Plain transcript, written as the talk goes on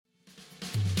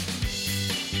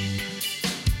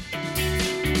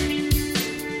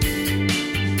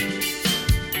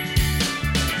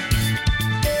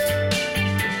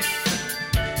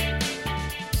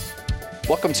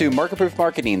Welcome to Market Proof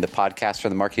Marketing, the podcast for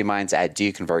the marketing minds at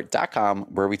doyouconvert.com,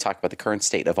 where we talk about the current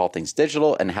state of all things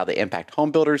digital and how they impact home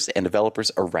builders and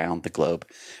developers around the globe.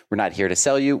 We're not here to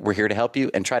sell you. We're here to help you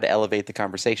and try to elevate the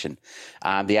conversation.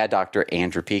 I'm the ad doctor,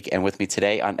 Andrew Peak, and with me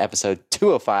today on episode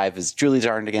 205 is Julie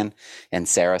Jarnigan and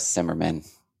Sarah Zimmerman.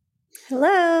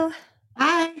 Hello.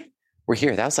 Hi. We're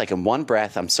here. That was like in one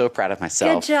breath. I'm so proud of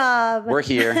myself. Good job. We're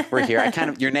here. I kind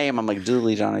of, your name, I'm like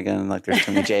Julie Jarnigan, like there's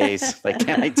too many J's. Like,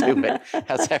 can I do it?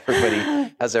 How's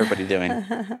everybody doing?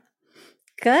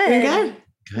 Good. You're good.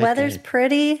 Weather's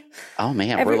pretty. Oh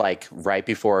man, we're like right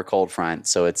before a cold front.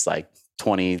 So it's like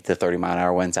 20 to 30 mile an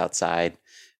hour winds outside,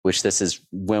 which this is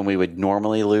when we would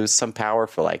normally lose some power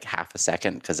for like half a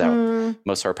second because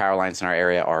most of our power lines in our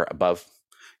area are above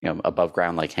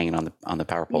ground, like hanging on the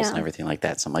power poles and everything like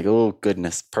that. So I'm like, oh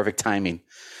goodness, perfect timing,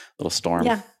 little storm.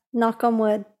 Yeah, knock on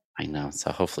wood. I know.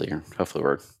 So hopefully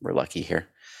we're lucky here.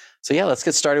 So yeah, let's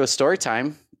get started with story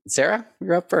time. Sarah,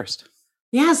 you're up first.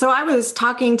 Yeah. So I was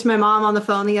talking to my mom on the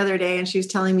phone the other day, and she was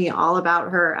telling me all about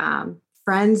her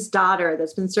friend's daughter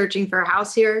that's been searching for a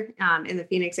house here in the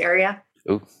Phoenix area.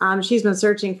 Ooh. She's been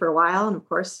searching for a while, and of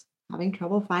course, having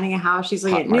trouble finding a house. She's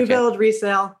looking at market. new build,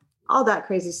 resale, all that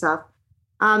crazy stuff.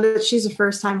 But she's a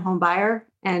first-time home buyer,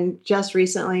 and just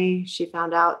recently she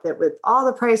found out that with all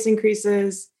the price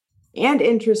increases and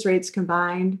interest rates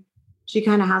combined, she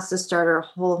kind of has to start her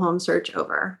whole home search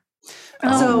over.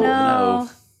 No.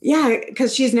 Yeah,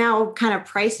 because she's now kind of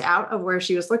priced out of where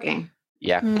she was looking.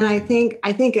 Yeah. And I think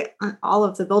all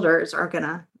of the builders are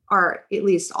at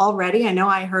least already, I know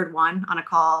I heard one on a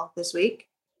call this week,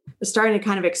 is starting to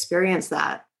kind of experience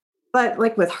that. But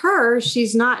like with her,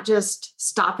 she's not just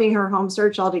stopping her home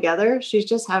search altogether. She's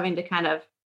just having to kind of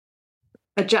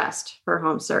adjust her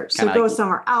home search. So go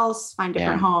somewhere else, find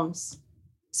different homes.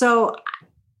 So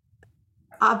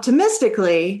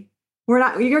optimistically,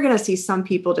 you're going to see some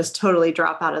people just totally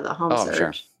drop out of the home search.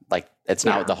 Sure. Like it's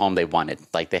not the home they wanted.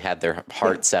 Like they had their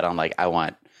heart set on like, I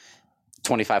want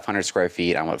 2,500 square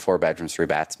feet. I want 4 bedrooms, 3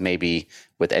 baths. Maybe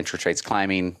with interest rates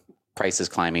climbing, prices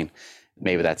climbing,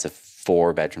 maybe that's a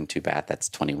 4-bedroom, 2-bath. That's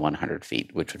 2,100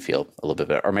 feet, which would feel a little bit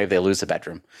better. Or maybe they lose a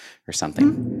bedroom or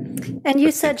something. Mm-hmm. And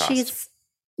you said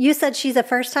she's a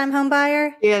first-time home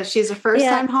buyer? Yeah, she's a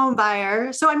first-time home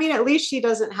buyer. So, I mean, at least she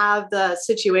doesn't have the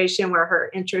situation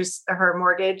where her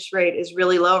mortgage rate is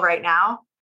really low right now.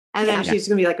 And then she's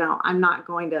going to be like, no, I'm not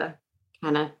going to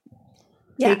kind of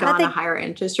take on a higher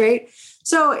interest rate.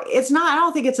 So I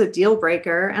don't think it's a deal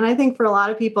breaker. And I think for a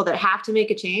lot of people that have to make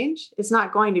a change, it's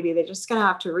not going to be. They're just going to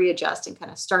have to readjust and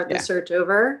kind of start the search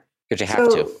over. Because you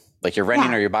have to. Like you're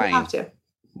renting or you're buying. You have to.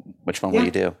 Which one will you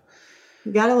do?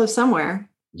 You got to live somewhere.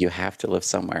 You have to live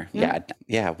somewhere.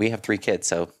 Yeah. We have 3 kids.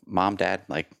 So mom, dad,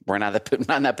 like we're not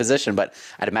in that position, but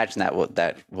I'd imagine that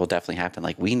will definitely happen.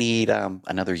 Like we need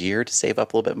another year to save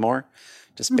up a little bit more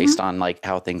just based on like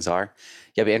how things are.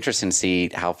 Yeah, it'd be interesting to see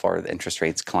how far the interest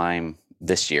rates climb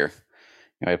this year.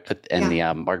 I put in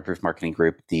the Market Proof Marketing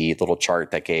group the little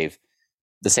chart that gave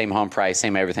the same home price,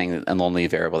 same everything, and the only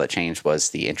variable that changed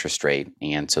was the interest rate.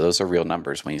 And so those are real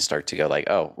numbers when you start to go like,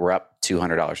 oh, we're up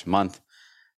 $200 a month.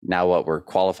 Now what we're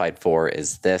qualified for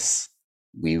is this.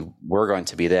 We're going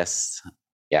to be this.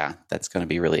 Yeah, that's going to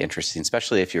be really interesting,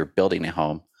 especially if you're building a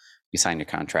home, you sign your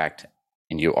contract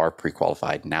and you are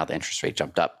pre-qualified. Now the interest rate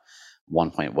jumped up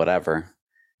 1 point whatever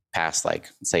past like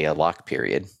say a lock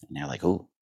period, and you're like, oh,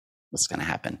 what's going to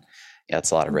happen? Yeah,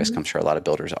 it's a lot of risk. I'm sure a lot of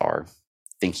builders are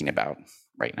thinking about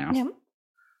right now.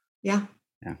 Yeah.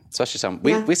 Especially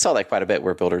we saw that quite a bit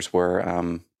where builders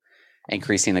were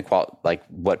increasing the like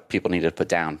what people needed to put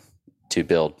down to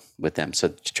build with them. So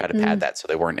to try to pad that so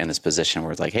they weren't in this position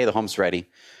where it's like, hey, the home's ready,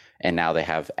 and now they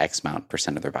have X amount %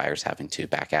 of their buyers having to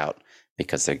back out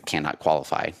because they cannot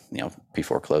qualify,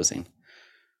 before closing.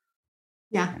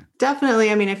 Yeah, definitely.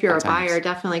 I mean, if you're a buyer,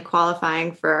 definitely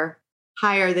qualifying for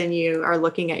higher than you are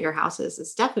looking at your houses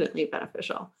is definitely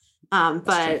beneficial.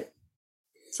 But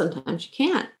sometimes you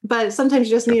can't. But sometimes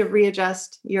you just need to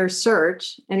readjust your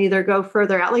search and either go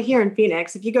further out. Like here in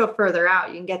Phoenix, if you go further out,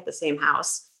 you can get the same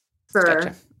house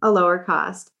for a lower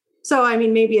cost. So, I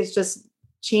mean, maybe it's just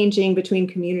changing between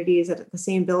communities at the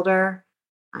same builder.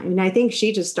 I mean, I think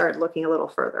she just started looking a little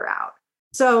further out.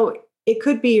 So it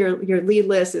could be your lead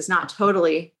list is not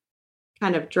totally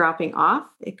kind of dropping off.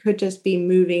 It could just be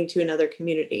moving to another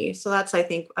community. So that's, I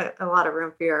think, a lot of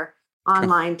room for your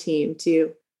online team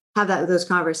to have those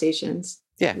conversations.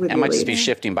 Yeah, it might just be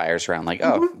shifting buyers around. Like,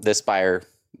 this buyer,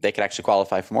 they could actually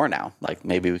qualify for more now. Like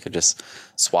maybe we could just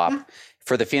swap. Yeah.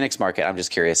 For the Phoenix market, I'm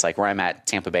just curious, like where I'm at,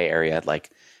 Tampa Bay area,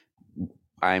 like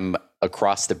I'm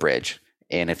across the bridge.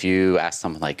 And if you ask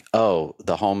someone like, oh,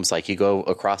 the homes, like you go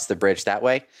across the bridge that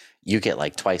way, you get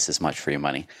like twice as much for your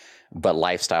money. But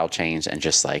lifestyle change and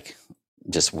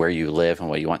just where you live and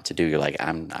what you want to do, you're like,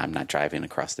 I'm not driving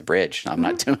across the bridge. I'm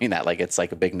not doing that. Like, it's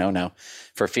like a big no-no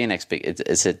for Phoenix.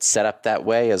 Is it set up that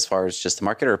way as far as just the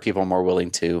market, or are people more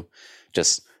willing to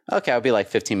just, okay, I'll be like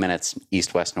 15 minutes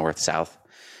east, west, north, south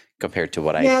compared to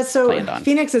what I planned on?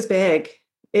 Phoenix is big.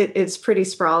 It's pretty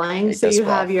sprawling. So you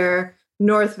have your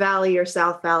North Valley or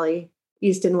South Valley,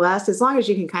 east and west. As long as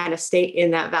you can kind of stay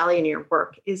in that valley and your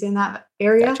work is in that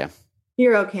area. Gotcha.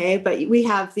 You're okay. But we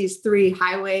have these 3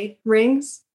 highway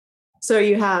rings. So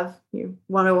you have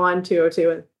 101,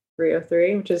 202, and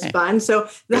 303, which is fun. So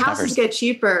the houses get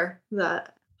cheaper, the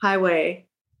highway.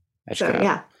 So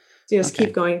yeah, just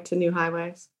keep going to new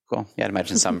highways. Cool. Yeah, I'd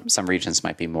imagine some regions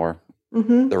might be more,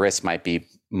 the risk might be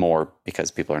more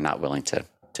because people are not willing to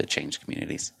change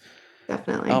communities.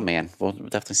 Definitely. Oh man, we'll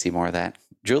definitely see more of that.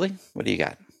 Julie, what do you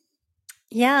got?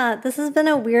 Yeah, this has been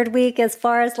a weird week as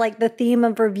far as like the theme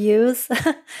of reviews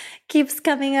keeps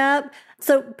coming up.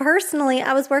 So personally,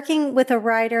 I was working with a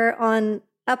writer on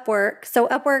Upwork. So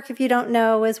Upwork, if you don't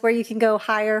know, is where you can go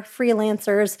hire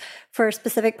freelancers for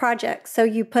specific projects. So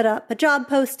you put up a job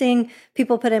posting,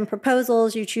 people put in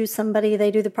proposals, you choose somebody,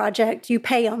 they do the project, you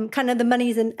pay them, kind of the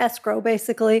money's in escrow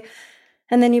basically.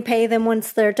 And then you pay them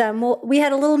once they're done. Well, we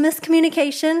had a little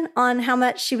miscommunication on how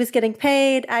much she was getting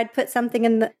paid. I'd put something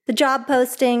in the job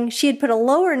posting. She had put a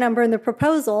lower number in the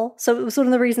proposal. So it was one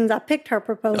of the reasons I picked her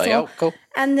proposal. Oh, cool.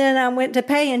 And then I went to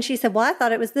pay and she said, well, I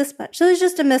thought it was this much. So it was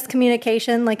just a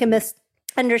miscommunication, like a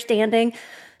misunderstanding.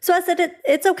 So I said,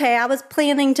 it's okay. I was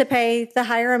planning to pay the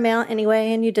higher amount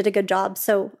anyway, and you did a good job.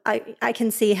 So I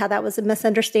can see how that was a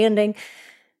misunderstanding.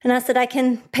 And I said, I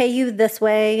can pay you this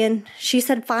way. And she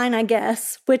said, fine, I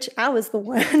guess, which I was the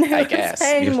one who was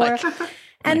paying more.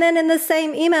 And then in the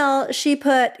same email, she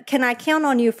put, can I count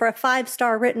on you for a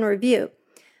 5-star written review?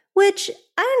 Which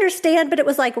I understand, but it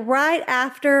was like right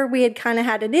after we had kind of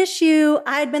had an issue.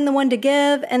 I had been the one to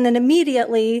give. And then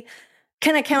immediately,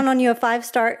 can I count on you a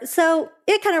 5-star? So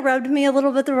it kind of rubbed me a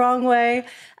little bit the wrong way.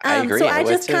 I agree. So I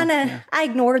just kind of, I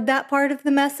ignored that part of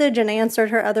the message and answered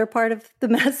her other part of the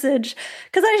message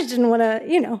because I just didn't want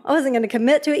to, I wasn't going to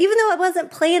commit to it, even though I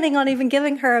wasn't planning on even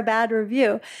giving her a bad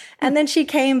review. And then she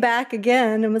came back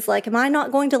again and was like, am I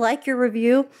not going to like your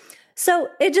review? So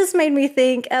it just made me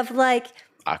think of like,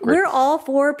 awkward. We're all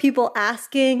for people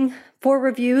asking for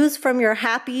reviews from your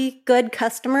happy, good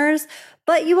customers,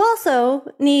 but you also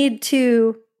need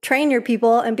to train your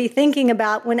people and be thinking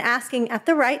about when asking at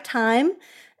the right time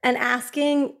and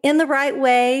asking in the right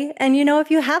way. And,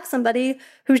 if you have somebody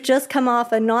who's just come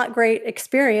off a not great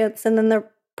experience and then they're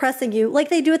pressing you, like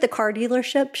they do at the car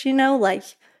dealerships,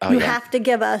 you have to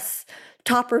give us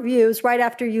top reviews right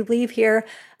after you leave here.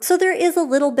 So there is a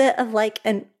little bit of like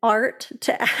an art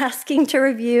to asking to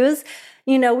reviews.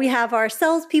 We have our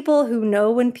salespeople who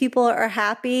know when people are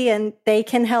happy and they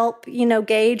can help,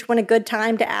 gauge when a good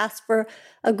time to ask for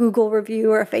a Google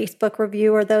review or a Facebook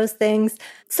review or those things.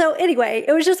 So anyway,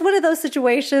 it was just one of those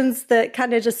situations that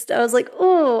kind of just, I was like,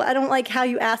 oh, I don't like how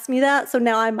you asked me that. So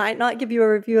now I might not give you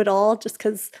a review at all just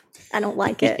because I don't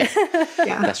like it.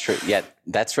 Yeah, that's true. Yeah,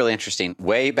 that's really interesting.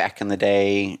 Way back in the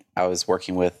day, I was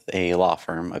working with a law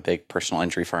firm, a big personal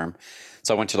injury firm.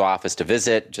 So I went to the office to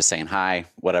visit, just saying hi,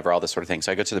 whatever, all this sort of thing.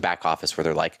 So I go to the back office where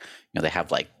they're like, they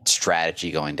have like strategy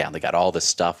going down. They got all this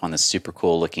stuff on this super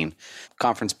cool looking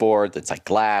conference board that's like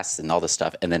glass and all this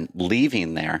stuff. And then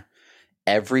leaving there,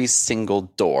 every single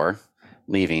door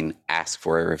leaving, ask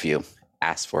for a review,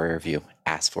 ask for a review,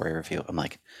 ask for a review. I'm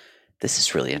like, this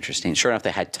is really interesting. Sure enough,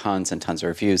 they had tons and tons of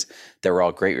reviews. They were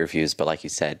all great reviews. But like you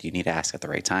said, you need to ask at the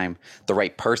right time. The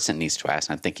right person needs to ask.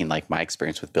 And I'm thinking like my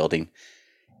experience with building,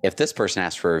 if this person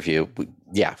asked for a review,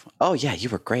 oh yeah, you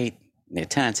were great,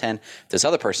 10 out of 10. This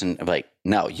other person, I'm like,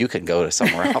 no, you can go to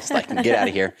somewhere else, like get out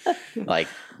of here. Like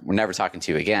we're never talking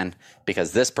to you again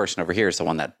because this person over here is the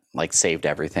one that like saved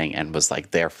everything and was like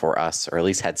there for us, or at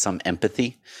least had some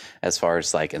empathy as far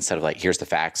as like, instead of like, here's the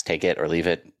facts, take it or leave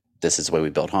it. This is the way we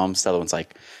build homes. The other one's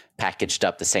like packaged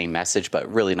up the same message,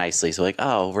 but really nicely. So like,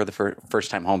 oh, we're the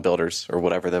first time home builders or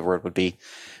whatever the word would be.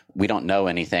 We don't know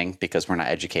anything because we're not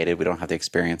educated. We don't have the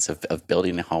experience of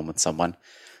building a home with someone.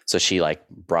 So she like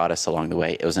brought us along the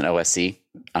way. It was an OSC.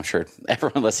 I'm sure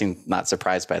everyone listening, not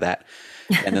surprised by that.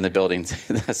 And then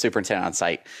the superintendent on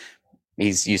site,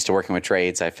 he's used to working with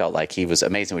trades. I felt like he was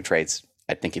amazing with trades.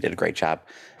 I think he did a great job.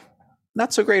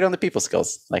 Not so great on the people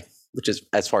skills, which is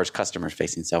as far as customers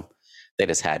facing. So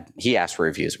he asked for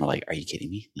reviews. And we're like, are you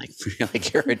kidding me?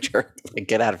 Like you're a jerk. Like,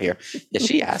 get out of here. Yeah,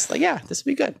 she asked, like, yeah, this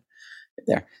would be good.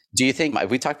 there. Do you think,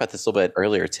 we talked about this a little bit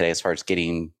earlier today as far as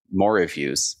getting more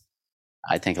reviews?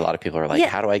 I think a lot of people are like,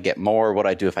 how do I get more? What do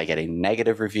I do if I get a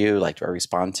negative review? Like, do I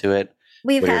respond to it?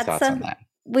 We've what are your had thoughts on that?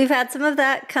 We've had some of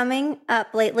that coming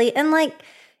up lately. And like,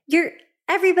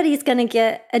 everybody's going to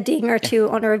get a ding or two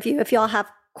on a review if y'all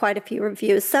have quite a few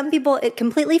reviews. Some people, it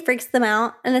completely freaks them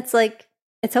out. And it's like,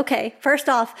 it's okay. First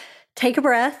off, take a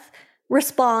breath,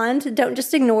 respond. Don't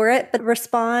just ignore it, but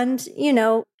respond, in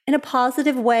a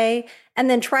positive way, and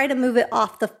then try to move it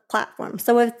off the platform.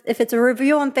 So if it's a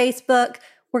review on Facebook,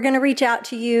 we're going to reach out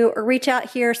to you or reach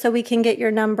out here so we can get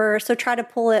your number. So try to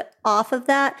pull it off of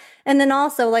that. And then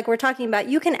also, like we're talking about,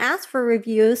 you can ask for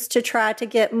reviews to try to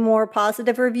get more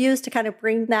positive reviews to kind of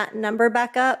bring that number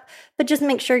back up, but just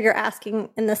make sure you're asking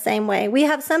in the same way. We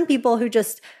have some people who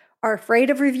just are afraid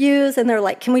of reviews and they're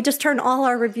like, can we just turn all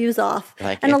our reviews off?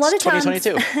 And a lot of times,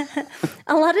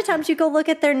 a lot of times you go look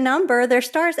at their number, their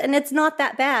stars, and it's not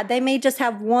that bad. They may just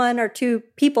have one or two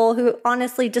people who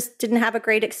honestly just didn't have a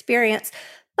great experience.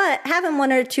 But having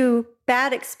one or two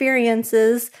bad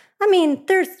experiences, I mean,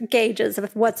 there's gauges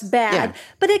of what's bad,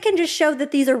 but it can just show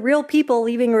that these are real people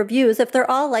leaving reviews. If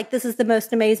they're all like, this is the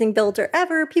most amazing builder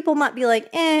ever, people might be like,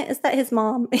 is that his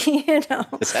mom? Is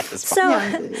that his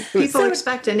mom? So people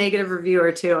expect a negative review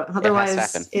or two.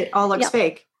 Otherwise, it all looks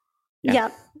fake.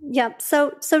 Yep.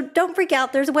 So don't freak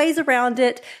out. There's ways around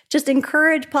it. Just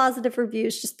encourage positive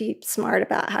reviews. Just be smart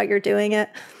about how you're doing it.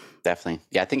 Definitely.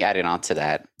 Yeah, I think adding on to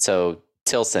that. So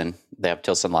Tilson, they have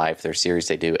Tilson Live, their series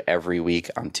they do every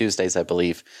week on Tuesdays, I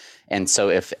believe. And so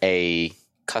if a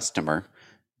customer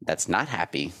that's not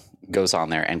happy goes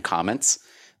on there and comments,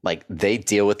 like they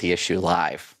deal with the issue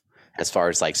live as far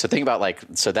as like, so think about like,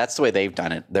 so that's the way they've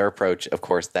done it. Their approach, of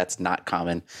course, that's not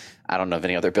common. I don't know if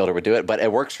any other builder would do it, but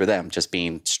it works for them, just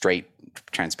being straight,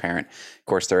 transparent. Of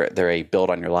course, they're a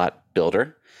build on your lot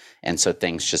builder. And so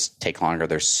things just take longer.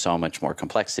 There's so much more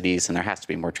complexities and there has to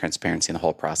be more transparency in the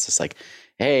whole process. Like,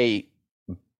 hey,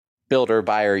 builder,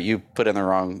 buyer, you put in the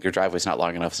wrong, your driveway's not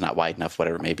long enough, it's not wide enough,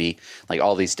 whatever it may be. Like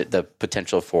all these, the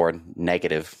potential for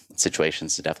negative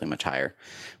situations is definitely much higher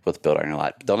with build on your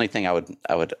lot. The only thing I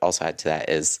would also add to that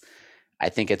is I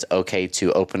think it's okay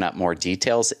to open up more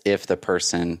details if the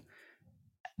person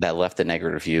that left the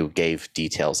negative review gave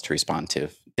details to respond to.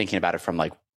 Thinking about it from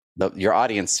like, your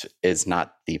audience is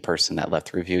not the person that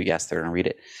left the review. Yes, they're going to read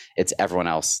it. It's everyone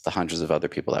else, the hundreds of other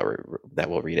people that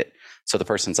will read it. So the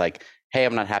person's like, hey,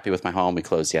 I'm not happy with my home. We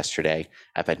closed yesterday.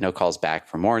 I've had no calls back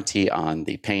from warranty on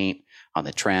the paint, on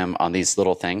the trim, on these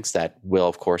little things that will,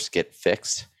 of course, get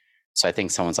fixed. So I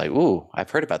think someone's like, ooh, I've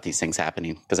heard about these things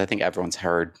happening, because I think everyone's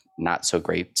heard not so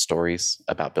great stories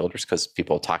about builders because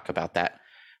people talk about that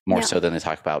more so than they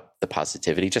talk about the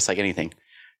positivity, just like anything.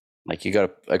 Like you go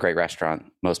to a great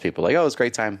restaurant, most people are like, oh, it was a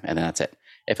great time. And then that's it.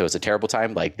 If it was a terrible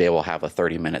time, like they will have a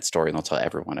 30-minute story and they'll tell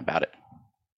everyone about it.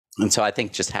 And so I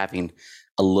think just having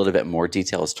a little bit more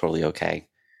detail is totally okay.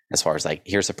 As far as like,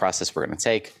 here's the process we're going to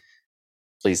take.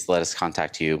 Please let us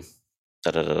contact you.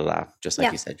 Just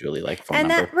like you said, Julie, like phone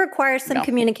number. And that requires some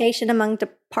communication among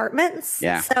departments.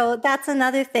 Yeah. So that's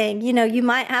another thing. You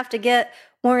might have to get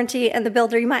warranty and the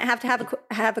builder, you might have to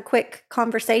have a quick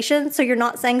conversation. So you're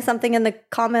not saying something in the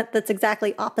comment that's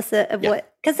exactly opposite of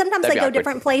what, because sometimes they go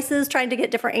different places trying to get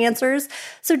different answers.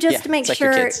 So just to make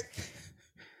sure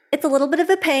it's a little bit of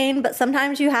a pain, but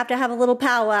sometimes you have to have a little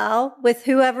powwow with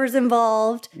whoever's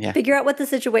involved, figure out what the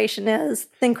situation is,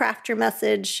 then craft your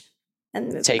message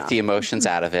and take the emotions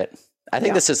out of it. I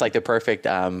think this is like the perfect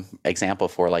example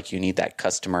for like, you need that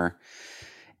customer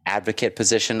advocate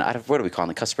position. What do we call it?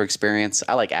 The customer experience.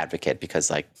 I like advocate because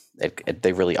like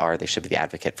they really are. They should be the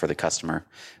advocate for the customer,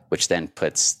 which then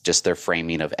puts just their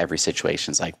framing of every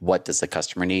situation. It's like, what does the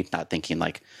customer need? Not thinking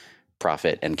like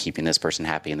profit and keeping this person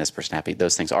happy and this person happy.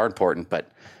 Those things are important, but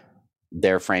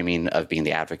their framing of being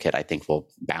the advocate, I think, will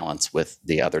balance with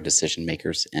the other decision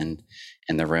makers in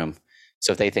the room.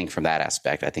 So if they think from that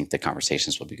aspect, I think the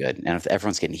conversations will be good. And if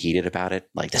everyone's getting heated about it,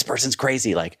 like this person's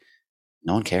crazy, like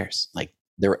no one cares. Like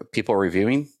people are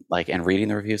reviewing like and reading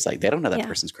the reviews, like they don't know that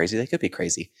person's crazy. They could be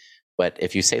crazy. But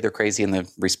if you say they're crazy in the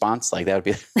response, like that would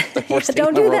be the worst thing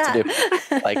in the world to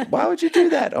do. Like, why would you do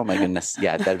that? Oh my goodness.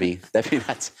 Yeah, that'd be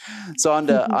nuts. So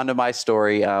onto my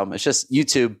story. It's just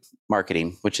YouTube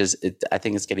marketing, which is, I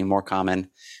think it's getting more common.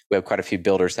 We have quite a few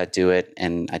builders that do it.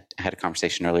 And I had a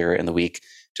conversation earlier in the week,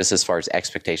 just as far as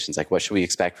expectations, like what should we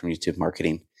expect from YouTube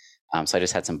marketing? So I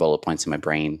just had some bullet points in my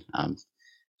brain.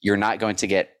 You're not going to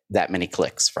get that many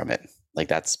clicks from it. Like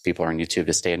that's, people are on YouTube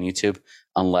to stay on YouTube,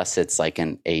 unless it's like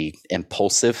a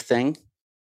impulsive thing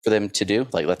for them to do.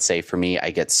 Like let's say for me, I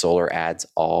get solar ads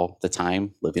all the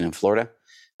time living in Florida,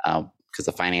 because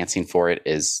the financing for it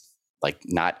is like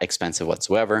not expensive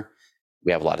whatsoever.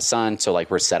 We have a lot of sun. So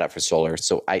like we're set up for solar.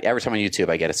 So every time on YouTube,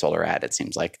 I get a solar ad, it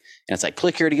seems like, and it's like,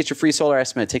 click here to get your free solar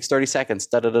estimate. It takes 30 seconds,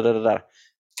 da, da, da, da, da.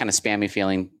 Kind of spammy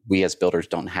feeling. We as builders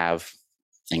don't have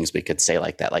things we could say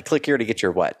like that. Like click here to get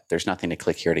your what? There's nothing to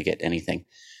click here to get anything.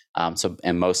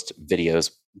 And most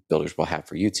videos builders will have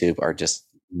for YouTube are just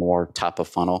more top of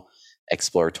funnel,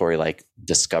 exploratory, like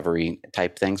discovery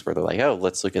type things where they're like, oh,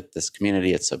 let's look at this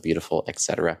community. It's so beautiful,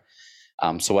 etc.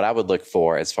 So what I would look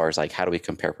for as far as like, how do we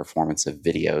compare performance of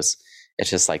videos? It's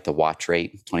just like the watch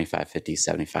rate, 25, 50,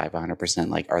 75, 100%.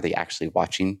 Like, are they actually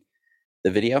watching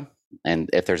the video? And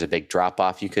if there's a big drop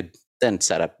off, you could then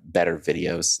set up better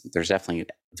videos. There's definitely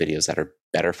videos that are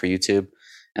better for YouTube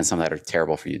and some that are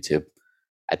terrible for YouTube.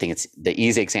 I think it's the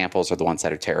easy examples are the ones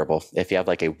that are terrible. If you have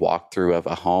like a walkthrough of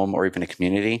a home or even a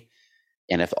community,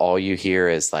 and if all you hear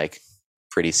is like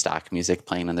pretty stock music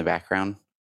playing in the background,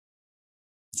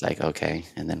 it's like, okay,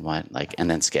 and then what? Like, and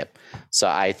then skip. So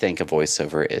I think a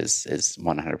voiceover is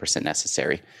 100%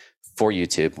 necessary for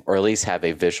YouTube, or at least have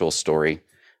a visual story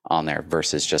on there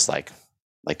versus just like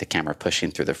the camera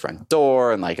pushing through the front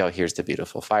door and like, oh, here's the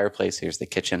beautiful fireplace, here's the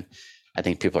kitchen. I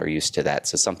think people are used to that.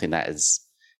 So something that is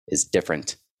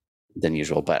different than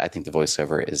usual, but I think the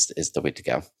voiceover is the way to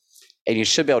go. And you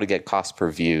should be able to get cost per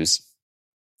views.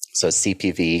 So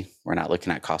CPV, we're not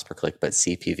looking at cost per click, but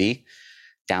CPV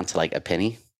down to like a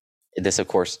penny. This, of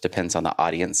course, depends on the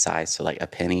audience size. So like a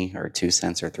penny or 2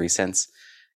 cents or 3 cents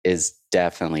is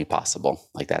definitely possible.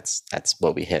 Like that's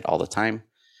what we hit all the time.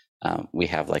 We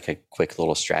have like a quick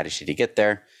little strategy to get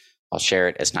there. I'll share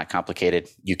it. It's not complicated.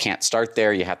 You can't start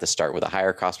there. You have to start with a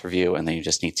higher cost per view, and then you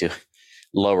just need to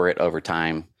lower it over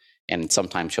time. And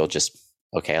sometimes you'll just,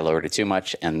 okay, I lowered it too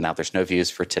much, and now there's no views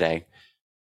for today.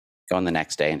 Go on the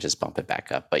next day and just bump it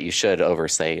back up. But you should, over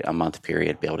say a month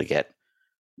period, be able to get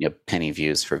penny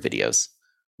views for videos,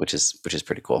 which is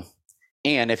pretty cool.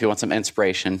 And if you want some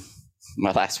inspiration,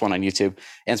 my last one on YouTube,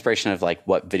 inspiration of like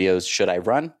what videos should I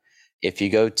run? If you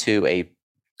go to a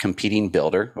competing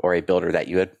builder or a builder that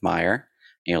you admire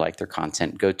and you like their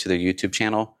content, go to their YouTube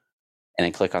channel and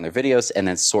then click on their videos and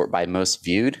then sort by most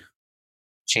viewed.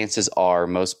 Chances are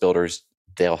most builders,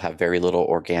 they'll have very little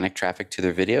organic traffic to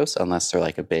their videos unless they're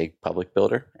like a big public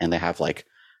builder and they have like,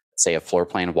 say, a floor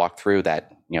plan walkthrough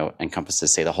that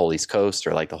encompasses, say, the whole East Coast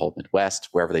or like the whole Midwest,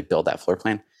 wherever they build that floor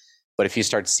plan. But if you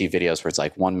start to see videos where it's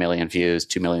like 1 million views,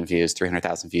 2 million views,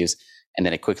 300,000 views, and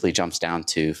then it quickly jumps down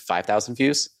to 5,000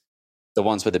 views, the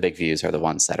ones with the big views are the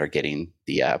ones that are getting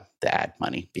the ad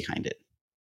money behind it.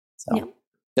 So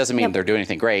doesn't mean they're doing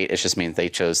anything great. It just means they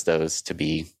chose those to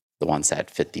be the ones that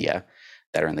fit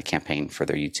that are in the campaign for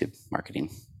their YouTube marketing.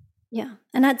 Yeah.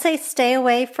 And I'd say stay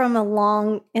away from a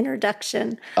long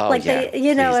introduction. Oh, like yeah.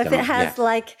 if it has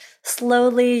like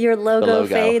slowly your logo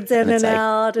fades in and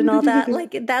out and all that,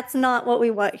 like that's not what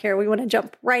we want here. We want to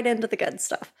jump right into the good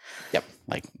stuff. Yep.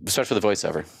 Like especially the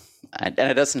voiceover. And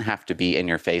it doesn't have to be in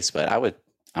your face, but I would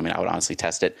honestly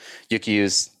test it. You could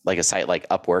use like a site like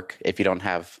Upwork. If you don't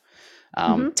have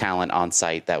talent on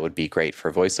site, that would be great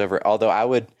for voiceover. Although I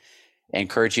would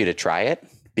encourage you to try it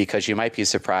because you might be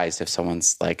surprised if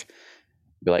someone's like,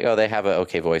 be like, oh, they have an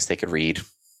okay voice, they could read.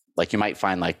 Like you might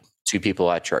find like 2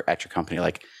 people at your company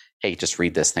like, hey, just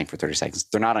read this thing for 30 seconds.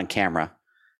 They're not on camera.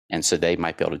 And so they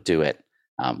might be able to do it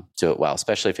well,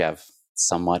 especially if you have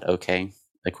somewhat okay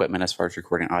equipment as far as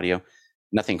recording audio.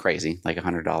 Nothing crazy, like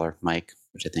 $100 mic,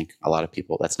 which I think a lot of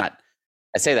people,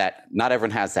 I say that not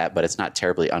everyone has that, but it's not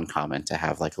terribly uncommon to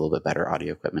have like a little bit better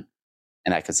audio equipment.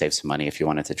 And that could save some money if you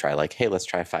wanted to try like, hey, let's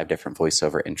try 5 different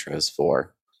voiceover intros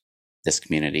for this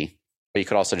community. But you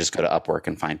could also just go to Upwork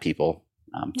and find people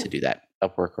to do that.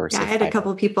 Upwork or I had a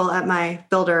couple of people at my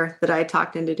builder that I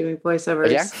talked into doing voiceovers.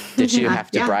 Oh, yeah? Did you have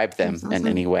to bribe them in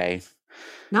any way?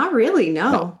 Not really,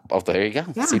 no. Oh, there you go.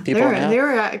 Yeah, see people. They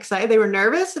were excited. They were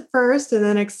nervous at first and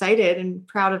then excited and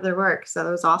proud of their work. So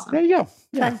it was awesome. There you go.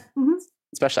 Yeah.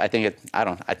 Especially, I think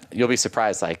you'll be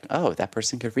surprised, like, oh, that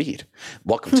person could read.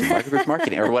 Welcome to Market Proof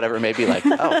Marketing or whatever it may be. Like,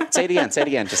 oh, say it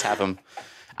again. Just have them.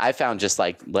 I found just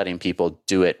like letting people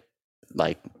do it,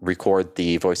 like record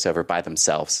the voiceover by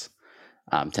themselves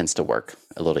tends to work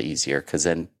a little easier because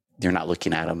then you're not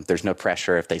looking at them. There's no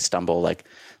pressure if they stumble. Like,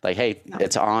 hey,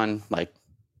 it's on. Like,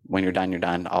 when you're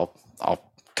done. I'll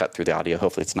cut through the audio.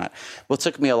 Hopefully, it's not. Well, it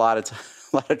took me a lot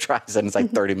of tries, and it's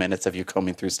like 30 minutes of you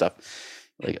combing through stuff.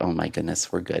 Like, oh my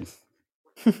goodness, we're good.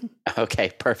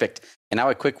 Okay, perfect. And now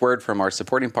a quick word from our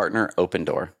supporting partner,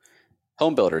 Opendoor.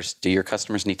 Home builders, do your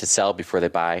customers need to sell before they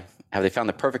buy? Have they found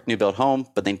the perfect new build home,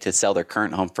 but they need to sell their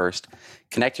current home first?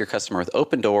 Connect your customer with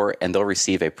Opendoor, and they'll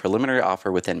receive a preliminary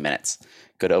offer within minutes.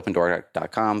 Go to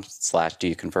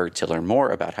opendoor.com/doyouconvert to learn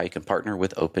more about how you can partner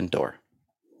with Opendoor.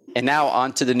 And now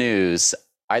on to the news.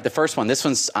 The first one, this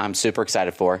one's I'm super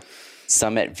excited for.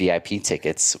 Summit VIP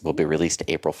tickets will be released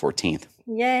April 14th.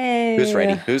 Yay. Who's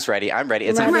ready? Who's ready? I'm ready.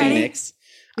 It's in Phoenix.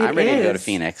 I'm ready to go to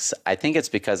Phoenix. I think it's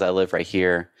because I live right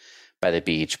here by the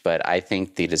beach, but I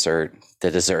think the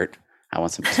desert, I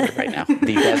want some dessert right now.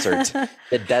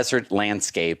 The desert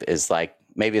landscape is like,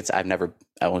 maybe it's, I've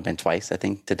only been twice, I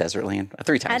think, to desert land.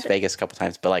 3 times, Vegas a couple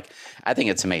times, but like, I think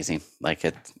it's amazing. Like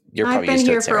you're probably I've been used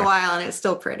to here it, for a while and it's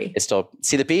still pretty.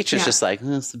 See the beach is just like,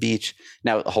 it's the beach.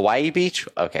 Now, Hawaii beach,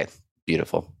 okay,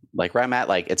 beautiful. Like where I'm at,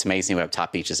 like it's amazing. We have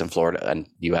top beaches in Florida and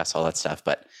US, all that stuff,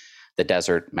 but the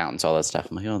desert, mountains, all that stuff.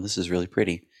 I'm like, oh, this is really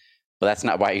pretty. But that's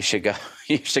not why you should go.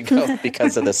 You should go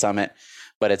because of the summit.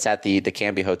 But it's at the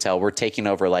Canby Hotel. We're taking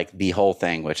over like the whole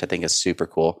thing, which I think is super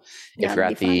cool. If you're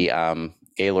at the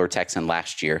Gaylord Texan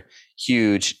last year,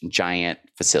 huge, giant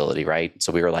facility, right?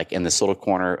 So we were like in this little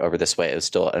corner over this way. It was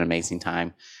still an amazing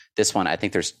time. This one, I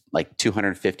think there's like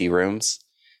 250 rooms.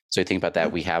 So you think about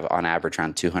that, we have on average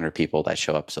around 200 people that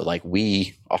show up. So like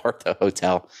we are the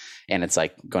hotel, and it's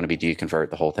like going to be Do You Convert,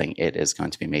 the whole thing. It is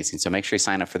going to be amazing. So make sure you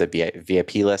sign up for the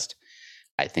VIP list.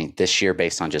 I think this year,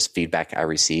 based on just feedback I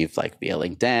received, like via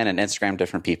LinkedIn and Instagram,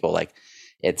 different people, like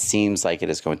it seems like it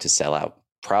is going to sell out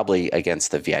probably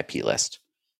against the VIP list.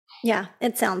 Yeah,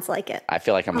 it sounds like it. I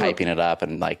feel like I'm hyping it up,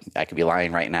 and like I could be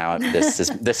lying right now. This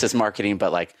is marketing,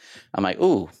 but like I'm like,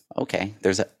 ooh, okay.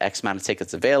 There's an X amount of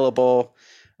tickets available.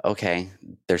 Okay,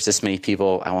 there's this many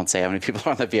people. I won't say how many people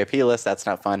are on the VIP list. That's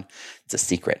not fun. It's a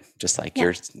secret. Just like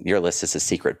your list is a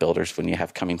secret, builders, when you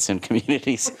have coming soon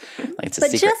communities. Like it's a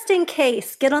secret. Just in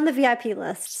case, get on the VIP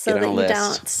list so that you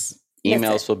don't.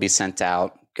 Emails will be sent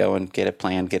out. Go and get it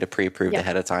planned, get it pre-approved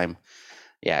ahead of time.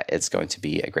 Yeah, it's going to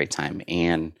be a great time.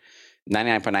 And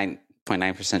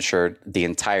 99.9% sure the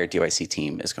entire DYC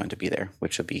team is going to be there,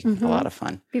 which will be a lot of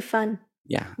fun. Be fun.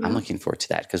 Yeah, I'm looking forward to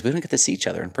that because we don't get to see each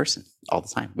other in person all the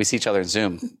time. We see each other in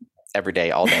Zoom every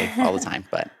day, all day, all the time.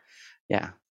 But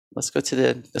yeah, let's go to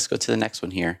the next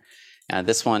one here.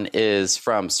 This one is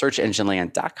from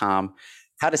searchengineland.com.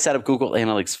 How to set up Google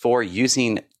Analytics 4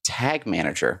 using Tag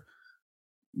Manager.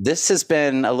 This has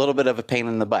been a little bit of a pain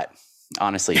in the butt,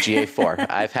 honestly. GA4.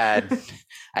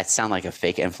 I sound like a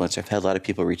fake influencer. I've had a lot of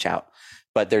people reach out,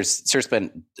 but there's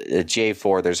been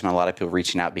GA4. There's been a lot of people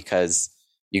reaching out because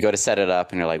you go to set it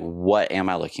up and you're like, what am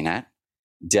I looking at?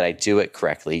 Did I do it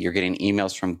correctly? You're getting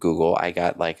emails from Google.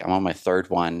 I'm on my 3rd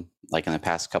one, like in the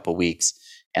past couple of weeks,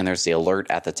 and there's the alert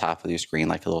at the top of your screen,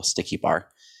 like a little sticky bar.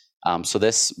 So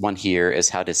this one here is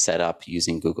how to set up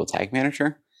using Google Tag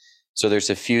Manager. So there's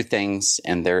a few things,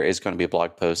 and there is going to be a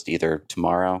blog post either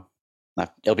tomorrow.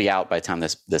 It'll be out by the time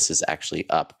this is actually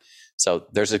up. So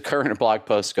there's a current blog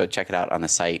post. Go check it out on the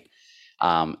site.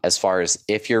 As far as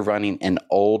if you're running an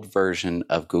old version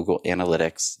of Google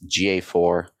Analytics,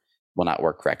 GA4 will not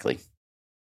work correctly.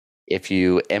 If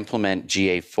you implement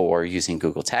GA4 using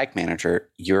Google Tag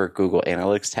Manager, your Google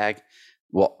Analytics tag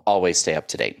will always stay up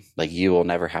to date. Like you will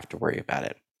never have to worry about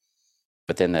it.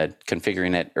 But then the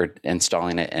configuring it or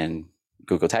installing it in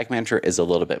Google Tag Manager is a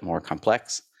little bit more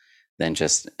complex than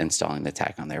just installing the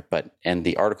tag on there. But in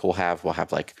the article we'll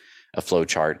have like a flow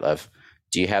chart of,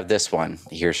 do you have this one?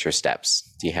 Here's your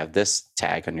steps. Do you have this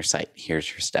tag on your site?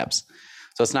 Here's your steps.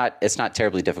 So it's not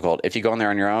terribly difficult. If you go in there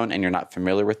on your own and you're not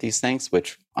familiar with these things,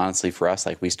 which honestly for us,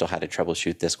 like we still had to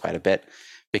troubleshoot this quite a bit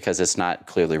because it's not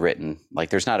clearly written. Like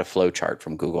there's not a flow chart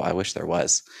from Google. I wish there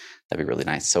was. That'd be really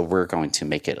nice. So we're going to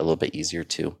make it a little bit easier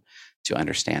to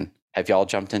understand. Have y'all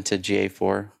jumped into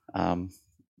GA4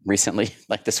 recently,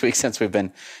 like this week, since we've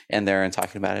been in there and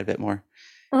talking about it a bit more?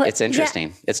 Well, it's interesting.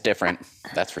 Yeah. It's different.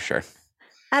 That's for sure.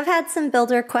 I've had some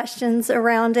builder questions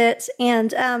around it,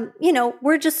 and,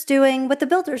 we're just doing what the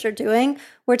builders are doing.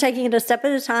 We're taking it a step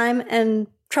at a time and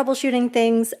troubleshooting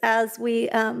things as we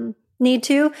need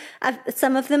to.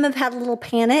 Some of them have had a little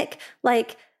panic,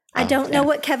 like, I don't know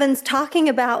what Kevin's talking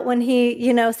about when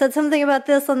he, said something about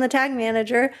this on the Tag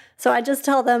Manager. So I just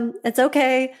tell them, it's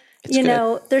okay.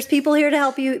 There's people here to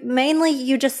help you. Mainly,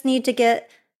 you just need to get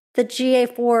the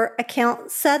GA4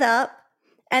 account set up.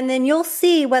 And then you'll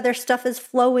see whether stuff is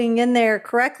flowing in there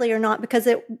correctly or not, because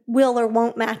it will or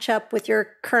won't match up with your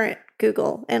current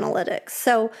Google Analytics.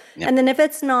 So, and then if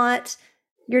it's not,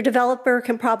 your developer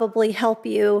can probably help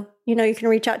you. You can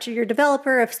reach out to your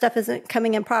developer if stuff isn't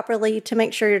coming in properly to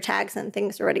make sure your tags and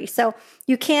things are ready. So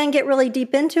you can get really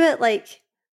deep into it. Like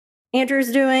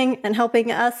Andrew's doing and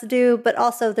helping us do, but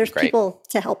also there's people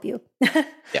to help you.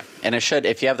 Yeah. And it should,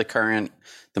 if you have the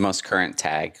most current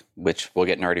tag, which we'll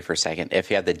get nerdy for a second, if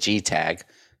you have the G tag,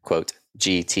 quote,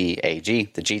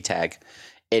 GTAG, the G tag,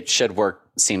 it should work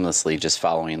seamlessly just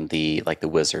following the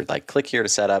wizard, like click here to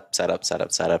set up,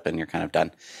 and you're kind of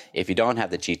done. If you don't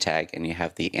have the G tag and you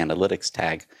have the analytics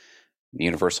tag, the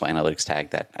universal analytics tag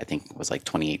that I think was like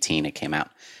 2018, it came out,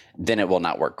 then it will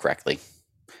not work correctly.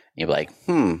 You'll be like,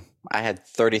 I had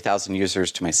 30,000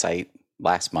 users to my site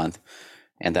last month,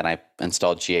 and then I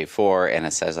installed GA4 and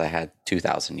it says I had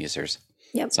 2,000 users.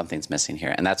 Yep. Something's missing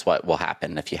here. And that's what will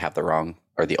happen if you have the wrong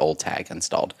or the old tag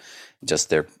installed.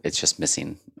 It's just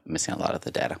missing a lot of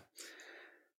the data.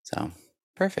 So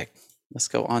perfect. Let's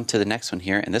go on to the next one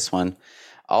here. And this one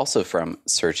also from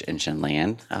Search Engine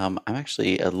Land. I'm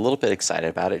actually a little bit excited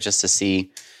about it just to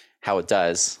see how it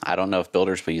does. I don't know if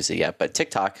builders will use it yet, but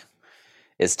TikTok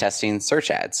is testing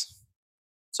search ads.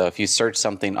 So if you search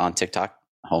something on TikTok,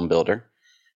 home builder,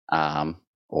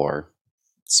 or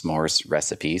s'mores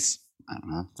recipes, I don't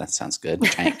know, that sounds good.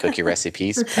 Giant cookie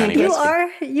recipes.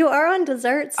 You are on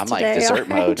desserts. I'm today, like dessert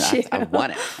mode. I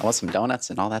want it. I want some donuts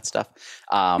and all that stuff.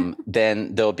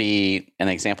 Then there'll be an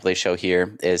example they show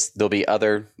here is there'll be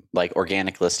other like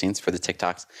organic listings for the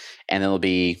TikToks, and then there'll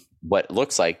be what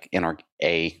looks like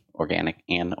a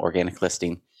organic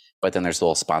listing, but then there's a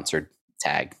little sponsored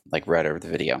tag like right over the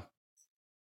video.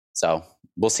 So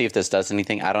we'll see if this does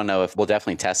anything. I don't know if we'll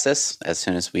definitely test this as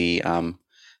soon as we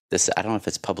I don't know if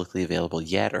it's publicly available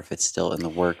yet or if it's still in the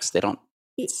works. They don't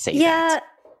say that.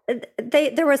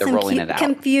 There was some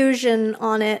confusion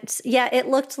on it. Yeah, it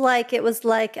looked like it was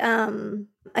like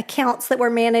accounts that were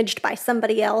managed by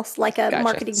somebody else, like a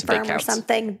marketing firm or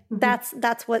something. Mm-hmm.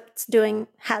 That's what's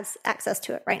has access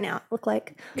to it right now. It looked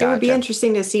like. It would be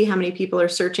interesting to see how many people are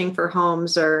searching for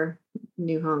homes or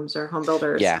new homes or home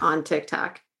builders on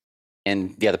TikTok.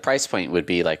 And the price point would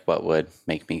be like what would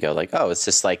make me go like, oh, it's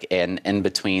just like an in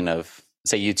between of,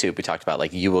 say, YouTube. We talked about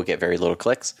like you will get very little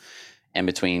clicks in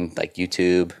between like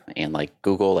YouTube and like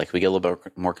Google. Like we get a little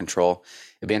bit more control.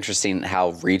 It'd be interesting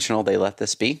how regional they let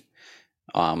this be,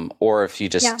 or if you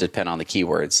just depend on the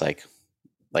keywords.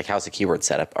 Like how's the keyword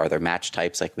set up? Are there match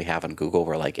types like we have on Google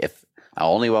where like if I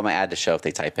only want my ad to show if they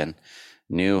type in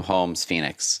new homes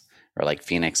Phoenix or like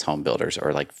Phoenix home builders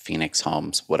or like Phoenix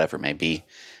homes, whatever it may be.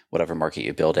 Whatever market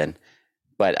you build in.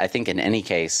 But I think in any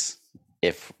case,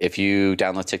 if you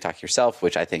download TikTok yourself,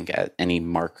 which I think any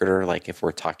marketer, like if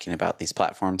we're talking about these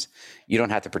platforms, you don't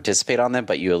have to participate on them,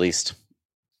 but you at least,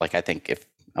 like I think if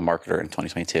a marketer in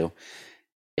 2022,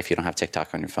 if you don't have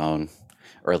TikTok on your phone,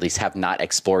 or at least have not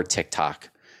explored TikTok,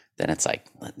 then it's like,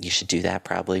 you should do that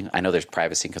probably. I know there's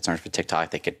privacy concerns with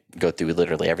TikTok. They could go through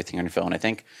literally everything on your phone, I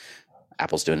think.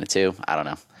 Apple's doing it too. I don't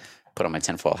know. Put on my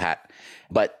tinfoil hat.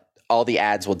 But all the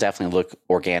ads will definitely look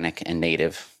organic and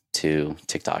native to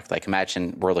TikTok. Like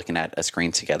imagine we're looking at a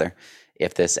screen together.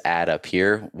 If this ad up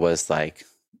here was like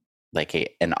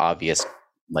an obvious,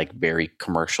 like very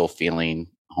commercial feeling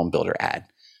home builder ad,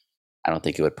 I don't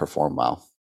think it would perform well.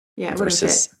 Yeah.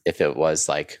 Versus if it was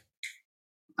like,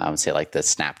 I would say like the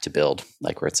snap to build,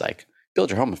 like where it's like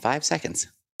build your home in 5 seconds.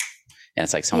 And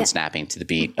it's like someone snapping to the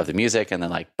beat of the music. And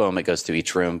then like, boom, it goes through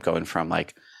each room going from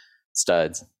like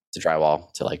studs to drywall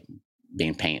to like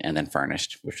being paint and then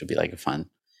furnished, which would be like a fun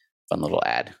little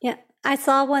ad. Yeah. I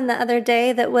saw one the other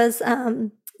day that was,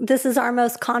 this is our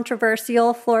most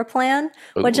controversial floor plan,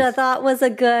 which I thought was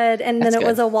and then it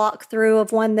was a walkthrough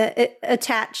of one that it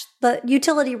attached the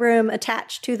utility room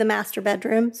attached to the master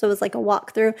bedroom. So it was like a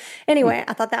walkthrough. Anyway,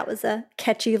 I thought that was a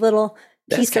catchy little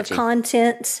piece of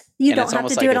content. You don't have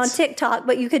to do it on TikTok,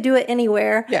 but you could do it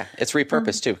anywhere. Yeah. It's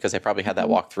repurposed too, because they probably had that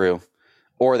walkthrough.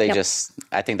 Or they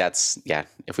I think that's,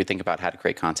 if we think about how to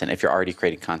create content, if you're already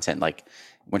creating content, like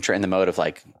once you're in the mode of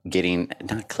like getting,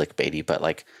 not clickbaity, but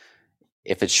like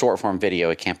if it's short form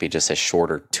video, it can't be just a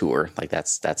shorter tour. Like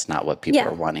that's not what people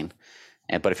are wanting.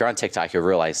 But if you're on TikTok, you'll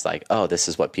realize like, oh, this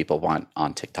is what people want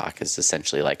on TikTok is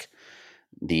essentially like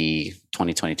the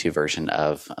 2022 version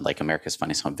of like America's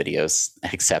Funniest Home Videos,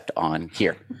 except on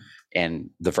here. And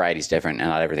the variety is different and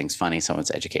not everything's funny. Some of it's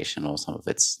educational, some of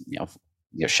it's,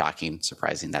 shocking,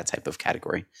 surprising, that type of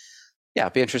category. Yeah,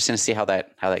 it'd be interesting to see how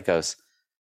that goes.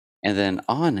 And then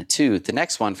on to the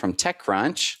next one from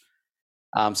TechCrunch.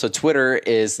 So Twitter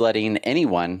is letting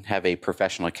anyone have a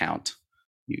professional account.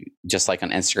 Just like on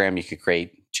Instagram, you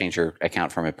could change your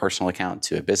account from a personal account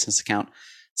to a business account.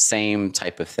 Same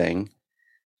type of thing.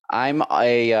 I'm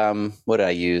what did I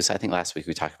use? I think last week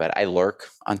we talked about it. I lurk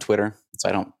on Twitter, so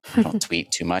I don't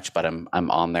tweet too much, but I'm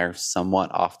on there somewhat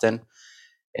often.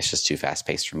 It's just too fast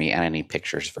paced for me, and I need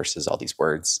pictures versus all these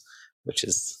words. which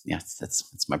is,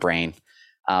 it's my brain.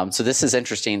 So this is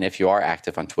interesting if you are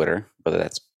active on Twitter, whether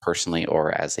that's personally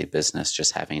or as a business,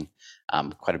 just having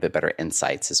quite a bit better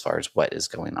insights as far as what is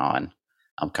going on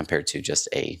compared to just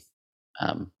a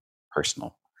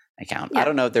personal account. I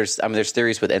don't know. There's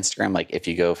theories with Instagram, like if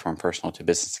you go from personal to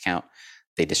business account,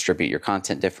 they distribute your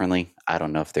content differently. I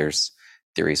don't know if there's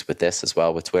theories with this as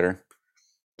well with Twitter.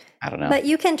 I don't know. But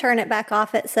you can turn it back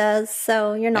off, it says.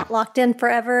 So you're not locked in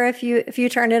forever. If you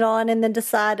turn it on and then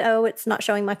decide, oh, it's not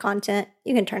showing my content,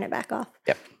 you can turn it back off.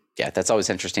 Yep. Yeah, that's always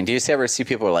interesting. Do you ever see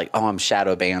people are like, oh, I'm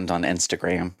shadow banned on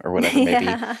Instagram or whatever maybe?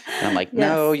 And I'm like,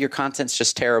 no, your content's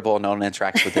just terrible. No one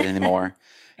interacts with it anymore.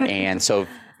 And so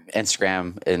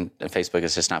Instagram and Facebook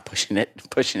is just not pushing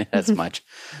it as much.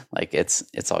 Like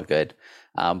it's all good.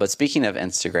 But speaking of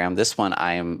Instagram, this one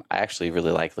I actually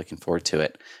really like, looking forward to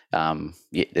it.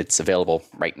 It's available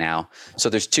right now. So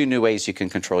there's 2 new ways you can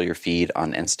control your feed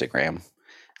on Instagram.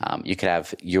 You could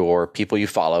have your people you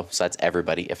follow. So that's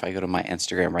everybody. If I go to my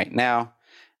Instagram right now,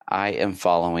 I am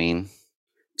following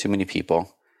too many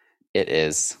people. It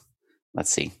is,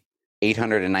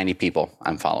 890 people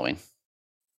I'm following.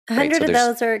 100 of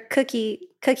those are cookie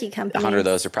companies. 100 of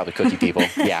those are probably cookie people.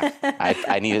 Yeah.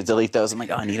 I need to delete those. I'm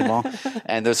like, I need them all.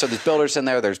 And there's builders in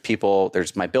there. There's people,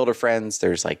 there's my builder friends.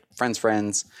 There's like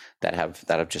friends that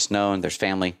I've just known. There's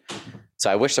family. So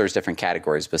I wish there was different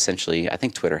categories, but essentially I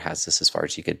think Twitter has this as far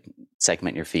as you could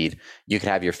segment your feed. You could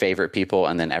have your favorite people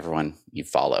and then everyone you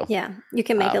follow. Yeah. You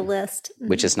can make a list.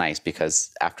 Which is nice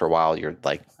because after a while you're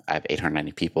like, I have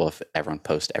 890 people. If everyone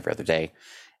posts every other day,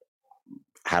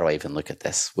 how do I even look at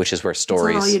this? Which is where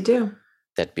stories. That's all you do.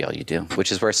 That'd be all you do.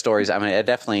 Which is where stories. I mean, it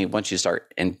definitely, once you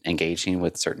start engaging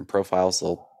with certain profiles,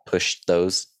 they'll push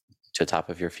those to the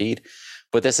top of your feed.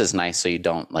 But this is nice, so you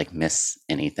don't like miss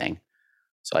anything.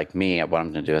 So like me, what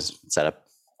I'm going to do is set up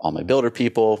all my builder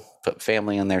people, put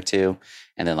family in there too,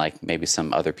 and then like maybe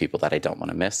some other people that I don't want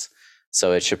to miss.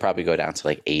 So it should probably go down to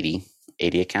like 80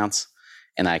 accounts,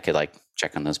 and I could like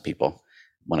check on those people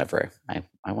whenever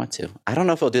I want to. I don't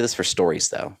know if it'll do this for stories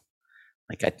though.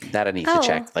 Like I need to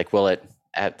check. Like, will it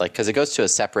because it goes to a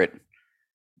separate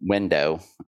window.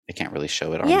 I can't really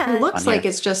show it on. Yeah, it looks like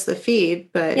it's just the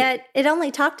feed, but it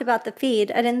only talked about the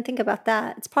feed. I didn't think about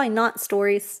that. It's probably not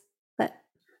stories, but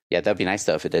that'd be nice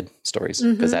though if it did stories,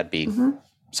 because that'd be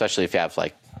especially if you have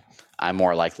like, I'm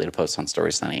more likely to post on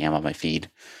stories than I am on my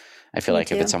feed. I feel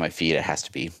like if it's on my feed, it has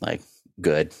to be like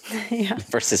good.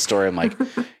 Versus story, I'm like,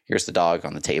 here's the dog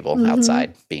on the table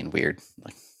outside being weird.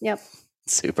 Like,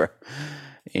 super.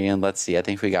 And let's see, I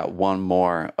think we got one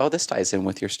more. Oh, this ties in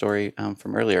with your story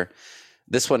from earlier.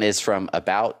 This one is from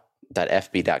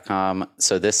about.fb.com.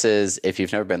 So this is, if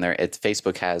you've never been there,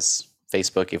 Facebook has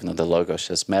Facebook, even though the logo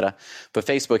says Meta, but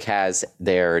Facebook has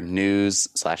their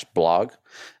news/blog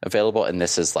available. And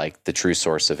this is like the true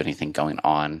source of anything going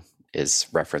on is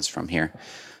referenced from here.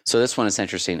 So this one is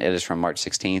interesting. It is from March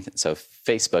 16th. So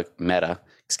Meta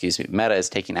is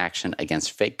taking action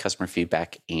against fake customer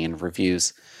feedback and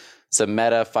reviews. So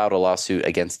Meta filed a lawsuit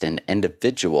against an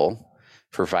individual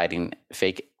providing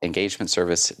fake engagement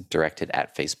service directed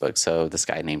at Facebook. So this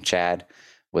guy named Chad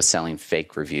was selling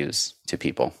fake reviews to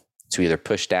people to either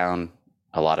push down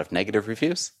a lot of negative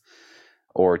reviews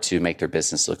or to make their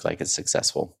business look like it's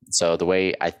successful. So the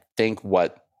way I think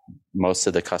what most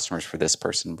of the customers for this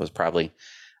person was probably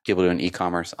people doing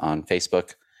e-commerce on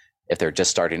Facebook. If they're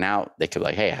just starting out, they could be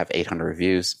like, hey, I have 800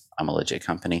 reviews. I'm a legit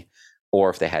company. Or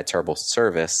if they had terrible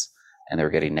service and they were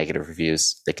getting negative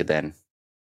reviews, they could then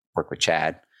work with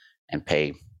Chad and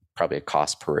pay probably a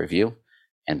cost per review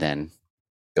and then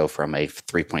go from a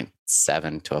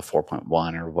 3.7 to a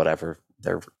 4.1 or whatever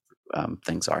their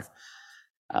things are.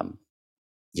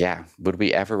 Would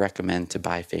we ever recommend to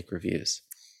buy fake reviews?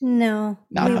 No,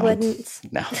 we wouldn't.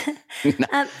 No.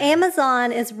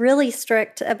 Amazon is really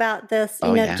strict about this,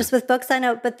 just with books I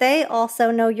know, but they also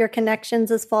know your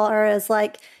connections as far as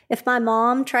like, if my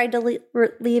mom tried to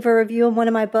leave a review in one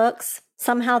of my books,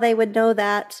 somehow they would know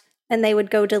that and they would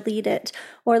go delete it.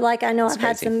 Or like, I know I've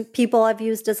had some people I've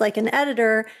used as like an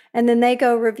editor and then they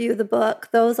go review the book.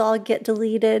 Those all get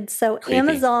deleted. So creepy.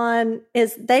 Amazon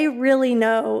they really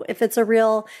know if it's a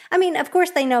real, I mean, of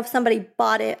course they know if somebody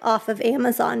bought it off of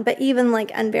Amazon, but even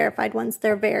like unverified ones,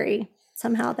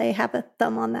 somehow they have a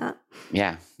thumb on that.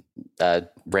 Yeah.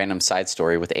 Random side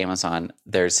story with Amazon.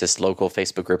 There's this local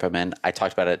Facebook group I'm in. I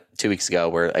talked about it 2 weeks ago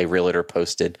where a realtor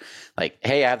posted like,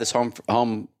 hey, I have this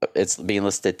home. It's being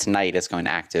listed tonight. It's going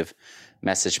active.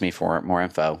 Message me for more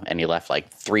info. And he left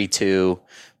like 3-2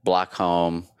 block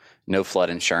home, no flood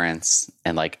insurance,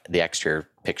 and like the extra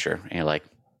picture. And you're like,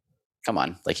 come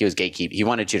on. Like he was gatekeeping. He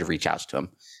wanted you to reach out to him,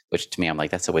 which to me, I'm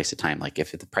like, that's a waste of time. Like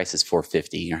if the price is $450,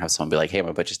 you have someone be like, hey,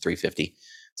 my budget's $350.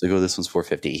 So go, this one's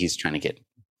 $450. He's trying to get,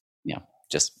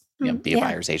 be a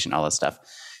buyer's agent, all that stuff.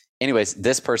 Anyways,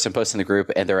 this person posted in the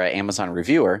group and they're an Amazon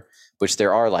reviewer, which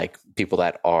there are like people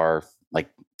that are like,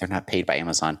 they're not paid by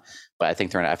Amazon, but I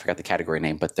think I forgot the category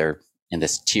name, but they're in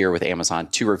this tier with Amazon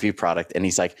to review product. And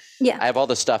he's like, I have all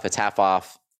this stuff. It's half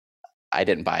off. I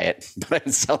didn't buy it, but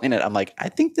I'm selling it. I'm like, I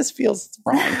think this feels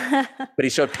wrong. But he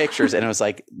showed pictures and it was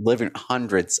like living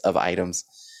hundreds of items.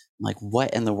 I'm like,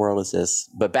 what in the world is this?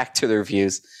 But back to the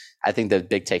reviews. I think the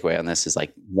big takeaway on this is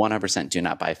like 100% do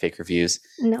not buy fake reviews.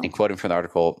 No. And quoting from the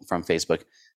article from Facebook,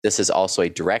 this is also a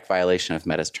direct violation of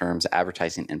Meta's terms,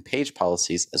 advertising, and page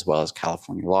policies, as well as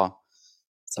California law.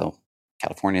 So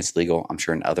California is legal. I'm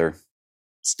sure in other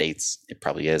states it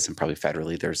probably is, and probably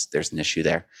federally there's an issue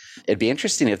there. It'd be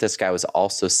interesting if this guy was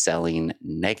also selling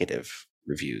negative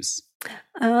reviews.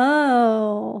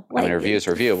 Oh, I mean, reviews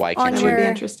review. Why can't that you? would be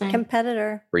interesting.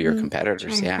 Competitor. For your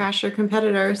competitors, crash your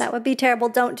competitors. That would be terrible.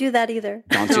 Don't do that either.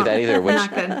 Don't do that either. Which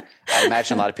Not good. I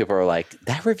imagine a lot of people are like,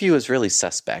 that review is really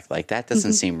suspect. Like that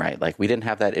doesn't seem right. Like we didn't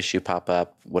have that issue pop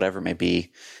up, whatever it may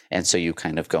be. And so you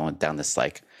kind of going down this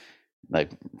like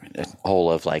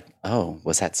hole of like, oh,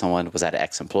 was that an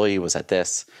ex-employee? Was that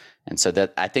this? And so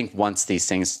that I think once these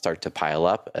things start to pile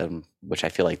up, which I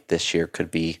feel like this year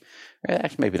could be,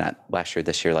 actually maybe not last year,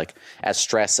 this year, like as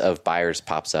stress of buyers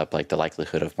pops up, like the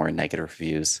likelihood of more negative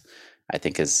reviews, I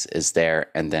think is there.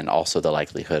 And then also the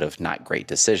likelihood of not great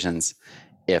decisions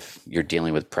if you're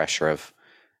dealing with pressure of,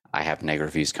 I have negative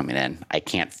reviews coming in. I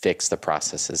can't fix the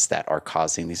processes that are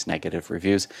causing these negative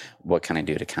reviews. What can I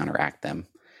do to counteract them?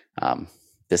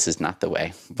 This is not the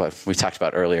way. But we talked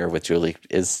about earlier with Julie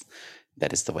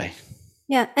that is the way.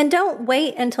 Yeah. And don't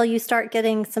wait until you start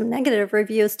getting some negative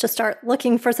reviews to start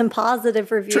looking for some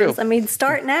positive reviews. True. I mean,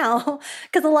 start now,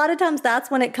 because a lot of times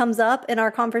that's when it comes up in our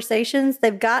conversations.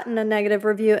 They've gotten a negative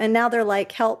review and now they're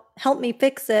like, help me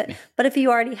fix it. Yeah. But if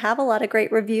you already have a lot of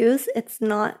great reviews, it's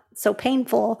not so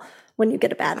painful when you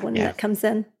get a bad one that comes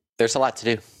in. There's a lot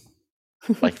to do.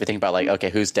 Like if you think about like, okay,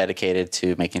 who's dedicated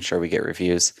to making sure we get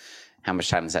reviews? How much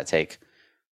time does that take?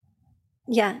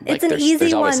 Yeah, it's an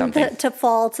easy one to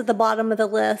fall to the bottom of the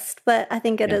list, but I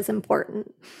think it is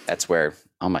important. That's where,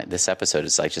 this episode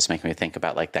is like just making me think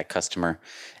about like that customer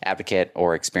advocate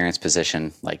or experience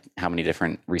position, like how many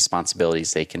different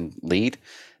responsibilities they can lead.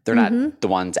 They're not the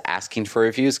ones asking for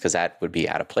reviews because that would be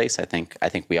out of place. I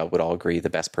think we all would all agree the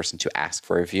best person to ask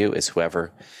for a review is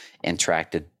whoever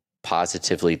interacted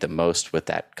positively the most with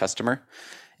that customer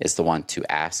is the one to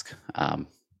ask.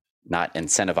 Not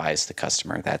incentivize the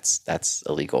customer. That's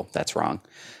illegal. That's wrong.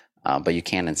 But you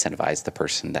can incentivize the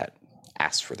person that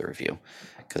asked for the review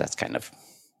because that's kind of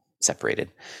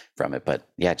separated from it. But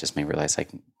yeah, it just made me realize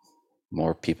like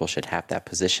more people should have that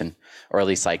position, or at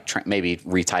least like maybe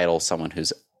retitle someone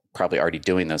who's probably already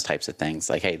doing those types of things.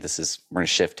 Like, hey, we're going to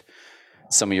shift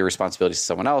some of your responsibilities to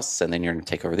someone else, and then you're going to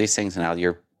take over these things. And now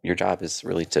your job is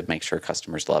really to make sure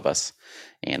customers love us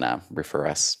and refer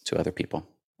us to other people.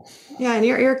 Yeah, and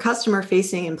your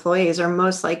customer-facing employees are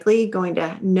most likely going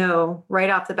to know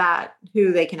right off the bat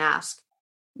who they can ask.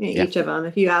 Each of them.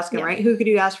 If you ask them, right, who could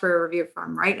you ask for a review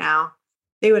from right now?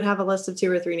 They would have a list of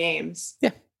 2 or 3 names.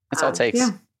 Yeah, that's all it takes.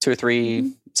 2 or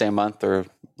 3, say a month, or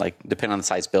like depending on the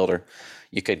size builder,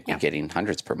 you could be getting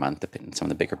hundreds per month, depending on some of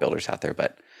the bigger builders out there.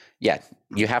 But yeah,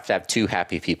 you have to have 2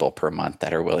 happy people per month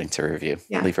that are willing to leave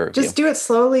a review. Just do it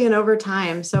slowly and over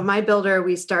time. So my builder,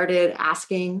 we started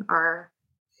asking our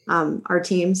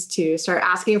teams to start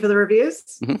asking for the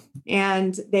reviews,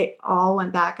 and they all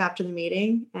went back after the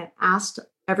meeting and asked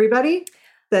everybody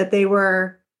that they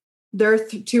were their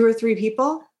 2 or 3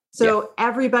 people. So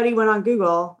everybody went on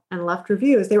Google and left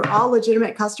reviews. They were all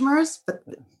legitimate customers, but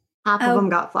half of them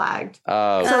got flagged.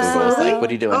 Oh, so slowly, like, what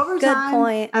are you doing? Over time, good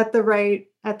point.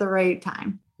 At the right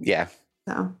time. Yeah.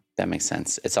 So that makes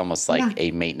sense. It's almost like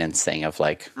a maintenance thing of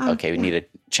like, okay, we need to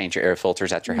change your air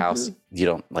filters at your house. You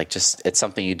don't like it's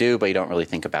something you do, but you don't really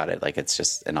think about it. Like it's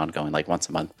just an ongoing, like once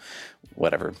a month,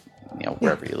 whatever,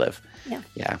 wherever you live.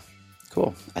 Yeah.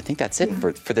 Cool. I think that's it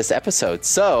for this episode.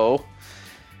 So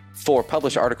for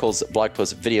published articles, blog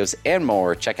posts, videos, and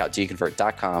more, check out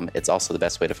gconvert.com. It's also the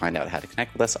best way to find out how to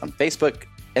connect with us on Facebook,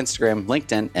 Instagram,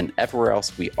 LinkedIn, and everywhere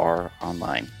else we are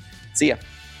online. See ya.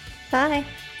 Bye.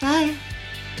 Bye.